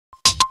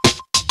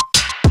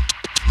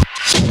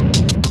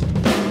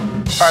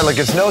right, look,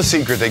 it's no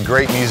secret that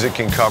great music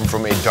can come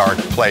from a dark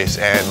place,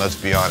 and let's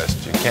be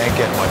honest, you can't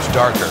get much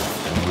darker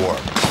than war.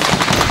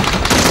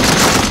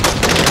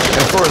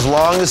 And for as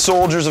long as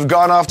soldiers have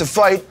gone off to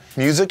fight,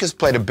 music has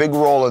played a big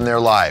role in their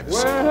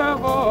lives. Where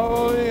have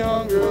all the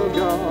young girls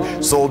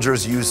gone?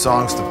 Soldiers use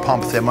songs to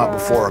pump them up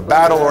before a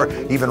battle, or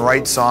even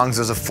write songs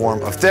as a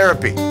form of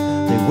therapy.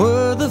 They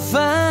were the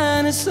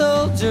finest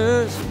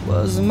soldiers, it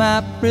was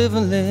my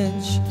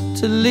privilege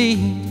to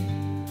lead.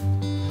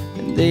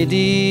 And they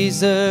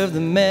deserve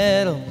the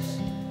medals,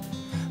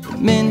 the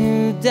men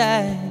who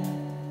died,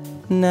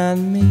 not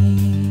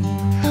me.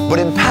 But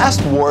in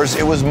past wars,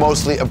 it was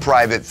mostly a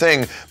private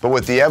thing. But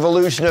with the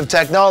evolution of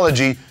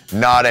technology,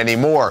 not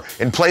anymore.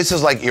 In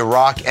places like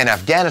Iraq and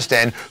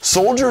Afghanistan,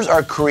 soldiers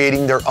are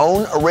creating their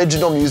own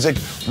original music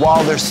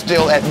while they're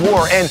still at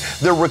war. And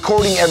they're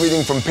recording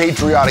everything from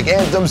patriotic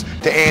anthems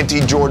to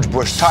anti-George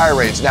Bush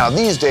tirades. Now,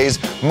 these days,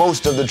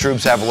 most of the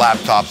troops have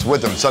laptops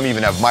with them. Some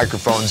even have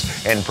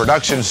microphones and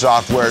production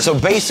software. So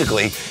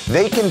basically,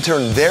 they can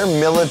turn their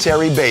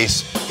military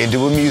base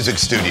into a music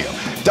studio.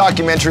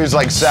 Documentaries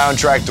like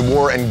Soundtrack to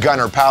War and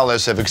Gunner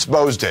Palace have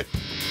exposed it.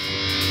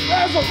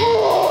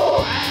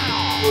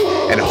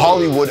 And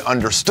Hollywood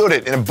understood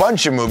it in a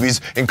bunch of movies,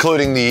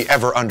 including the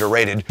ever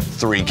underrated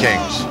Three Kings.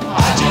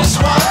 I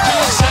just want to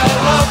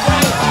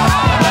celebrate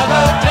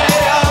another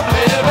day of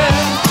living.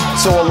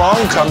 So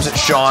along comes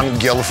Sean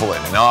Gilfillan,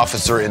 an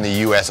officer in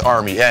the U.S.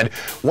 Army, and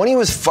when he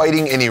was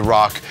fighting in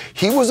Iraq,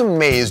 he was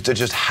amazed at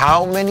just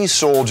how many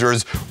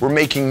soldiers were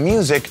making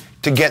music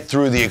to get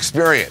through the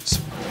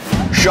experience.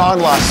 Sean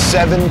lost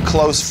 7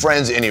 close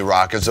friends in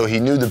Iraq, and so he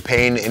knew the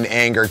pain and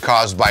anger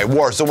caused by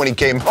war. So when he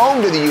came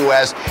home to the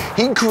U.S.,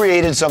 he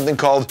created something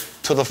called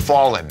To the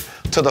Fallen.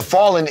 To the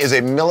Fallen is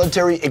a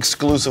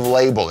military-exclusive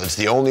label. It's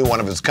the only one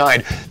of its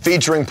kind,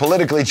 featuring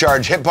politically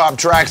charged hip-hop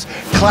tracks,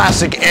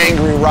 classic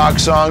angry rock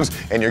songs,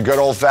 and your good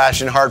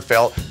old-fashioned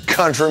heartfelt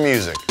country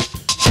music.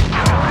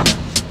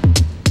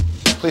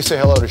 Please say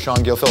hello to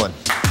Sean Gilfillan.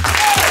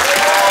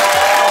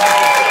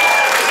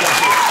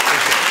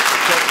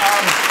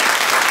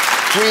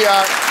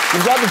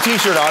 You've got the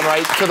T-shirt on,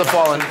 right? To the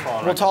Fallen.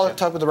 We'll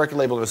talk with the record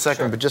label in a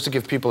second, but just to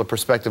give people a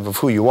perspective of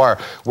who you are,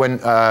 when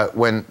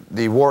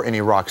the war in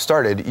Iraq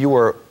started, you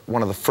were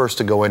one of the first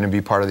to go in and be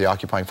part of the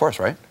occupying force,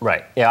 right?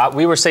 Right. Yeah,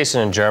 we were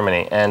stationed in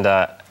Germany, and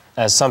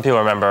as some people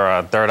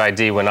remember, Third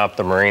ID went up,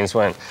 the Marines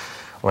went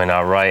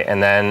right,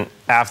 and then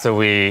after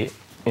we,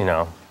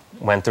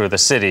 went through the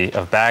city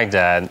of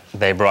Baghdad,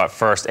 they brought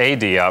First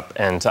AD up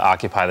and to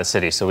occupy the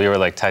city. So we were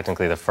like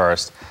technically the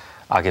first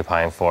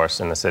occupying force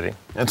in the city.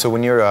 And so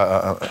when you're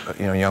a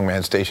young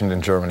man stationed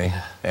in Germany,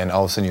 and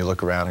all of a sudden you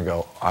look around and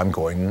go, I'm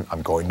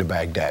going to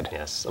Baghdad.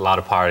 Yes, a lot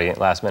of partying,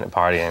 last-minute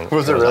partying.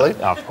 Was it really?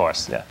 Of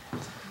course, yeah,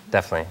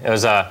 definitely. It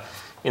was,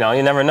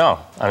 you never know.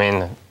 I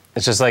mean,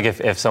 it's just like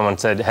if someone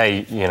said,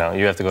 hey,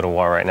 you have to go to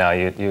war right now,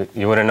 you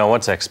wouldn't know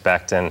what to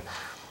expect. And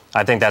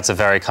I think that's a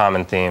very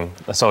common theme.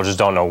 The soldiers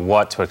don't know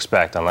what to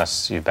expect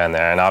unless you've been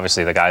there. And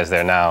obviously the guys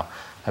there now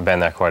have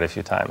been there quite a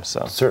few times.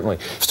 So certainly,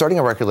 starting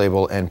a record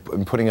label and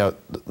putting out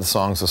the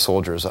songs of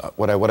soldiers.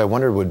 What I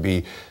wondered would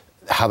be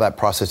how that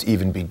process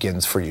even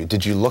begins for you.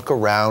 Did you look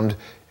around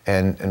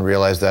and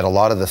realize that a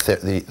lot of the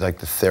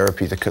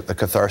therapy, the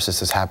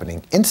catharsis is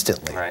happening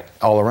instantly, right,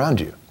 all around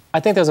you?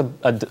 I think there's a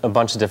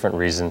bunch of different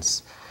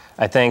reasons.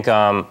 I think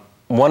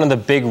one of the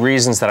big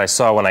reasons that I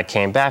saw when I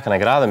came back and I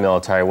got out of the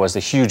military was the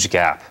huge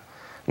gap.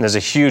 And there's a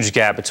huge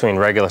gap between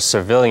regular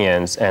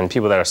civilians and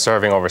people that are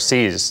serving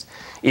overseas,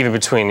 even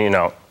between,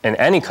 in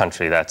any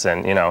country that's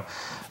in, and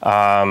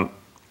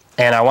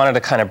I wanted to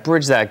kind of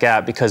bridge that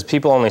gap because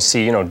people only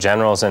see,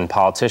 generals and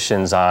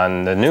politicians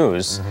on the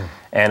news. Mm-hmm.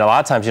 And a lot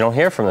of times you don't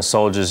hear from the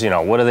soldiers,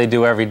 what do they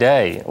do every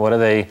day? How do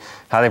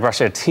they brush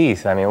their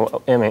teeth? I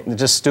mean,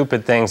 just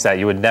stupid things that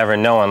you would never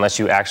know unless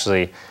you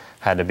actually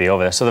had to be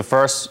over there. So the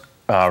first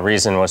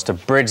reason was to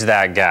bridge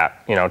that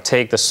gap,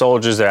 take the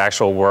soldiers, their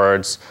actual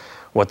words,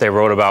 what they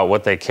wrote about,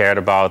 what they cared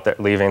about,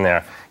 leaving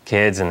their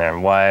kids and their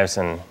wives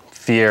and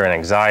fear and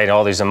anxiety,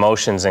 all these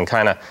emotions, and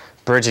kind of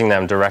bridging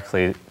them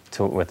directly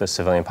with the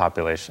civilian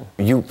population.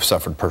 You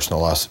suffered personal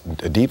loss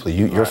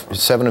deeply. Right.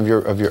 7 of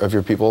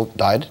your people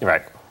died?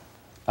 Right.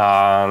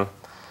 Yeah,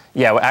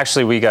 well,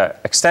 actually we got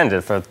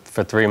extended for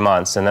 3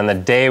 months, and then the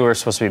day we were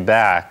supposed to be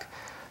back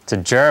to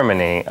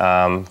Germany,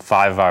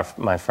 5 of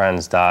my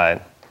friends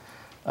died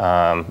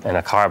in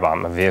a car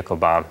bomb, a vehicle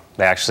bomb.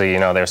 They actually,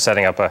 they were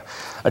setting up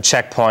a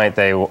checkpoint.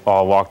 They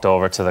all walked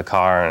over to the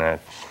car, and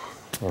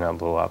it,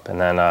 blew up. And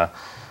then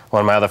one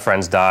of my other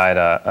friends died.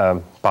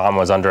 A bomb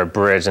was under a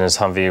bridge, and his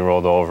Humvee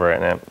rolled over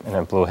it, and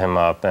it blew him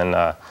up. And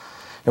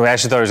we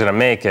actually thought he was going to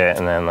make it,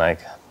 and then,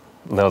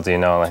 little do you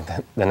know,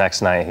 the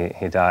next night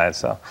he died.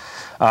 So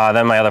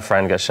then my other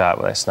friend got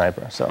shot with a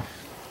sniper. So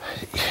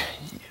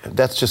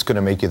that's just going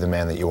to make you the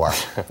man that you are,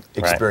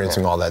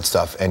 experiencing all that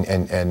stuff,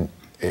 and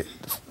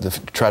the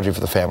tragedy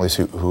for the families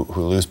who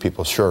lose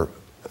people, sure,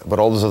 but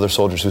all those other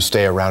soldiers who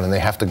stay around and they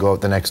have to go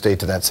out the next day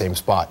to that same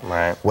spot,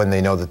 when they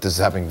know that this is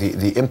happening,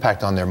 the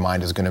impact on their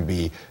mind is going to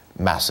be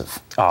massive.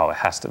 Oh, it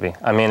has to be.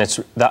 I mean,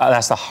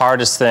 that's the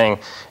hardest thing,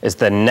 is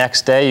the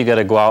next day you got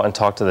to go out and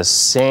talk to the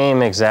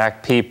same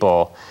exact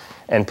people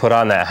and put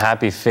on that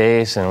happy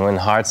face and win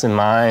hearts and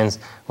minds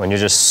when you're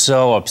just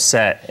so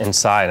upset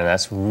inside, and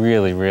that's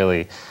really,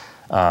 really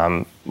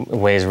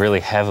weighs really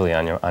heavily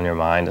on your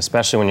mind,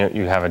 especially when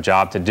you have a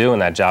job to do,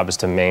 and that job is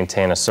to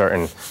maintain a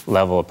certain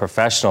level of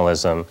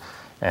professionalism,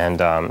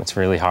 and it's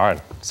really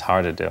hard. It's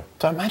hard to do.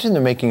 So I imagine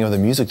the making of the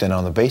music then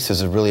on the bass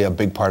is really a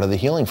big part of the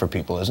healing for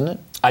people, isn't it?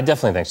 I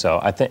definitely think so.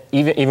 I think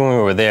even when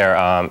we were there,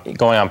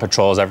 going on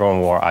patrols,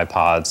 everyone wore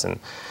iPods and,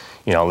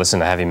 you know, listen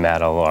to heavy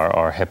metal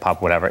or hip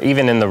hop, whatever.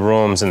 Even in the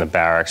rooms in the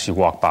barracks, you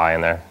walk by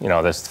and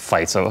there's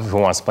fights of who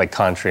wants to play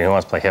country, who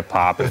wants to play hip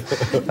hop,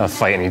 and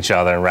fighting each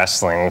other and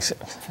wrestling.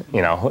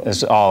 You know,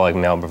 it's all like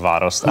male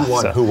bravado stuff. Who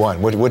won? So. Who won?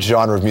 Which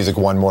genre of music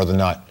won more than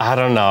not? I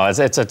don't know.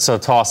 It's a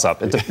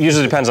toss-up. It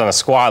usually depends on the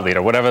squad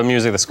leader. Whatever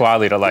music the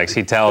squad leader likes,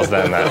 he tells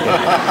them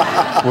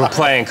that we're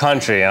playing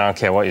country, and I don't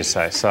care what you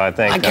say. So I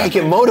think I can't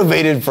get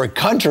motivated for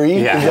country.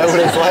 Yeah. Is that what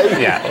it's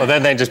like? Yeah. Well,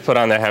 then they just put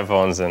on their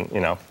headphones and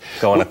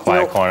go in a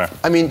quiet corner.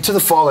 I mean, to the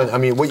Fallen, I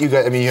mean, what you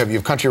got, I mean, you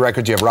have country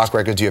records, you have rock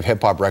records, you have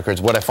hip-hop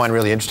records. What I find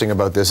really interesting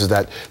about this is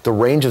that the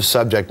range of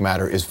subject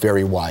matter is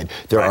very wide.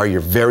 There are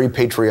your very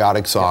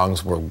patriotic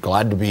songs, we're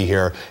glad to be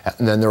here,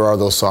 and then there are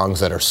those songs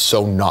that are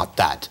so not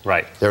that.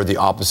 Right. They're the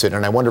opposite,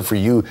 and I wonder for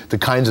you, the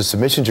kinds of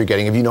submissions you're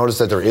getting, have you noticed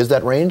that there is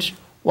that range?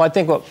 Well, I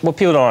think what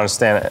people don't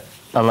understand,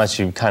 unless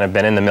you've kind of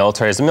been in the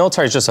military, is the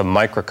military is just a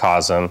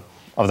microcosm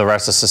of the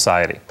rest of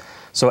society.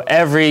 So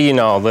every,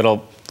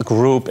 little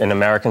group in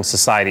American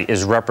society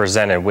is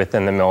represented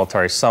within the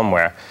military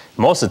somewhere.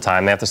 Most of the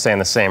time, they have to stay in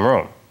the same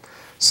room.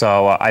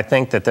 So I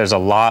think that there's a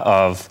lot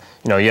of,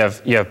 you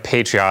have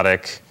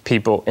patriotic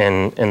people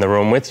in the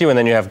room with you, and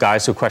then you have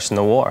guys who question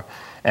the war.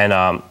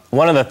 And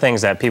one of the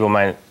things that people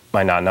might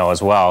not know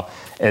as well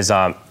is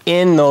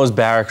in those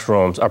barracks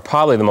rooms are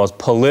probably the most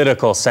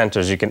political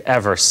centers you can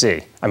ever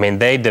see. I mean,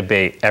 they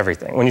debate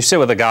everything. When you sit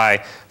with a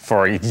guy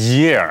for a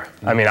year,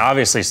 I mean,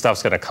 obviously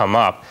stuff's going to come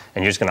up,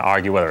 and you're just going to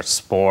argue whether it's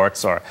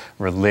sports or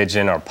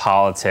religion or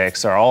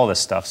politics or all this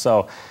stuff.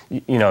 So,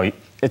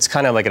 it's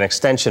kind of like an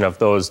extension of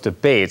those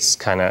debates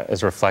kind of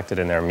is reflected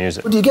in their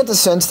music. Do you get the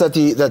sense that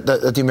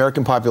the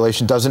American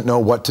population doesn't know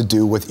what to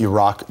do with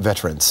Iraq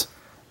veterans?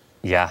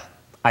 Yeah.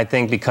 I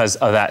think because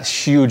of that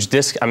huge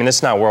I mean, this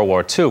is not World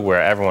War II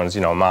where everyone's,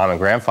 mom and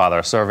grandfather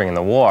are serving in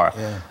the war.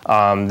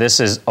 Yeah. This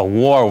is a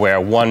war where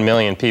 1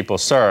 million people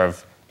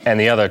serve, and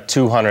the other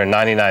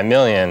 299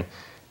 million,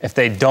 if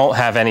they don't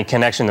have any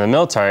connection to the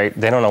military,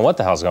 they don't know what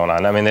the hell's going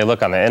on. I mean, they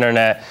look on the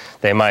internet,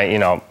 they might,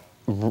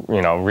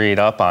 read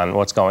up on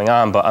what's going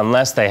on, but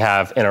unless they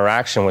have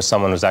interaction with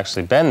someone who's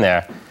actually been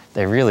there,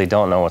 they really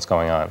don't know what's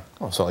going on.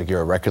 Oh, so like you're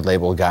a record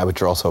label guy, but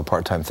you're also a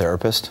part-time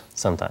therapist?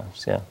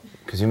 Sometimes, yeah.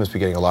 Because you must be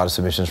getting a lot of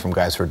submissions from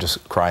guys who are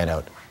just crying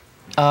out.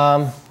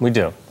 We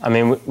do. I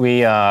mean,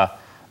 a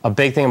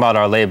big thing about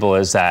our label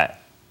is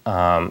that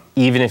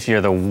even if you're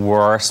the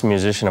worst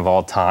musician of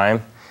all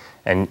time,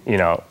 and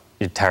you're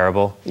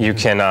terrible, you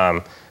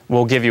can.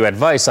 We'll give you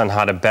advice on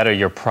how to better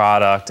your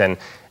product, and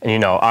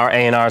our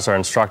A&Rs are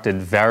instructed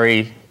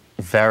very,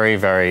 very,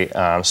 very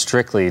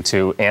strictly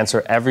to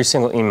answer every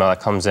single email that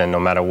comes in, no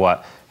matter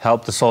what.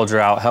 Help the soldier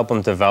out, help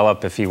him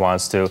develop if he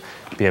wants to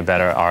be a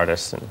better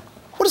artist.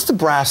 What does the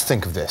brass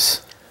think of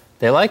this?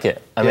 They like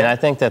it. I mean, I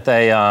think that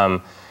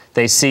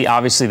they see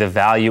obviously the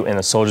value in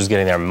the soldiers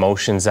getting their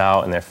emotions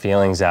out and their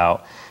feelings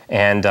out,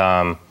 and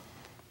I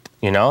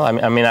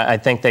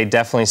think they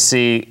definitely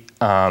see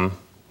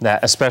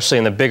that, especially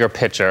in the bigger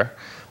picture.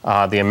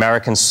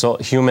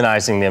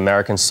 Humanizing the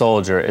American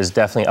soldier is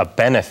definitely a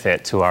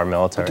benefit to our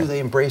military. But do they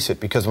embrace it?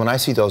 Because when I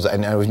see those,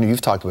 and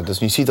you've talked about this,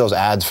 and you see those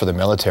ads for the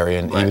military,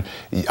 and right.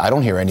 I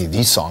don't hear any of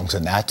these songs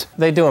in that.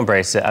 They do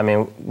embrace it. I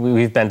mean,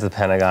 we've been to the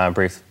Pentagon,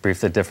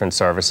 briefed the different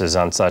services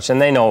on such, and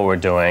they know what we're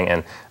doing,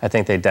 and I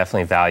think they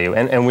definitely value.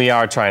 And we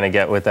are trying to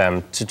get with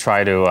them to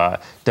try to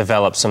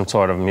develop some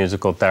sort of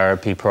musical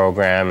therapy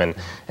program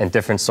and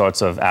different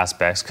sorts of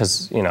aspects,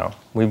 because,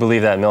 we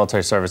believe that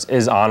military service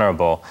is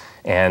honorable,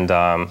 and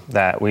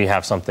that we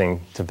have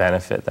something to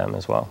benefit them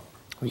as well.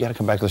 We got to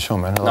come back to the show,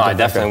 man. I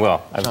definitely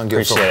will. I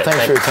appreciate it.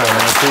 Thanks for your time,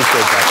 man. I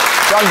appreciate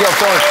that. John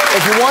Gilfillan,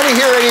 if you want to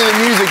hear any of the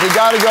music, you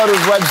got to go to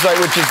his website,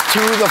 which is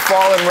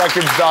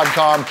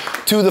tothefallenrecords.com.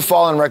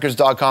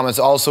 Tothefallenrecords.com. It's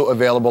also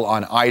available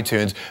on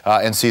iTunes,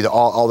 and see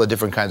all the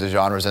different kinds of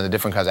genres and the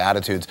different kinds of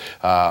attitudes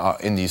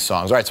in these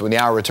songs. All right, so when the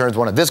hour returns,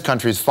 one of this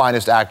country's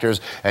finest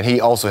actors, and he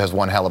also has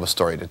one hell of a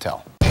story to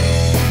tell.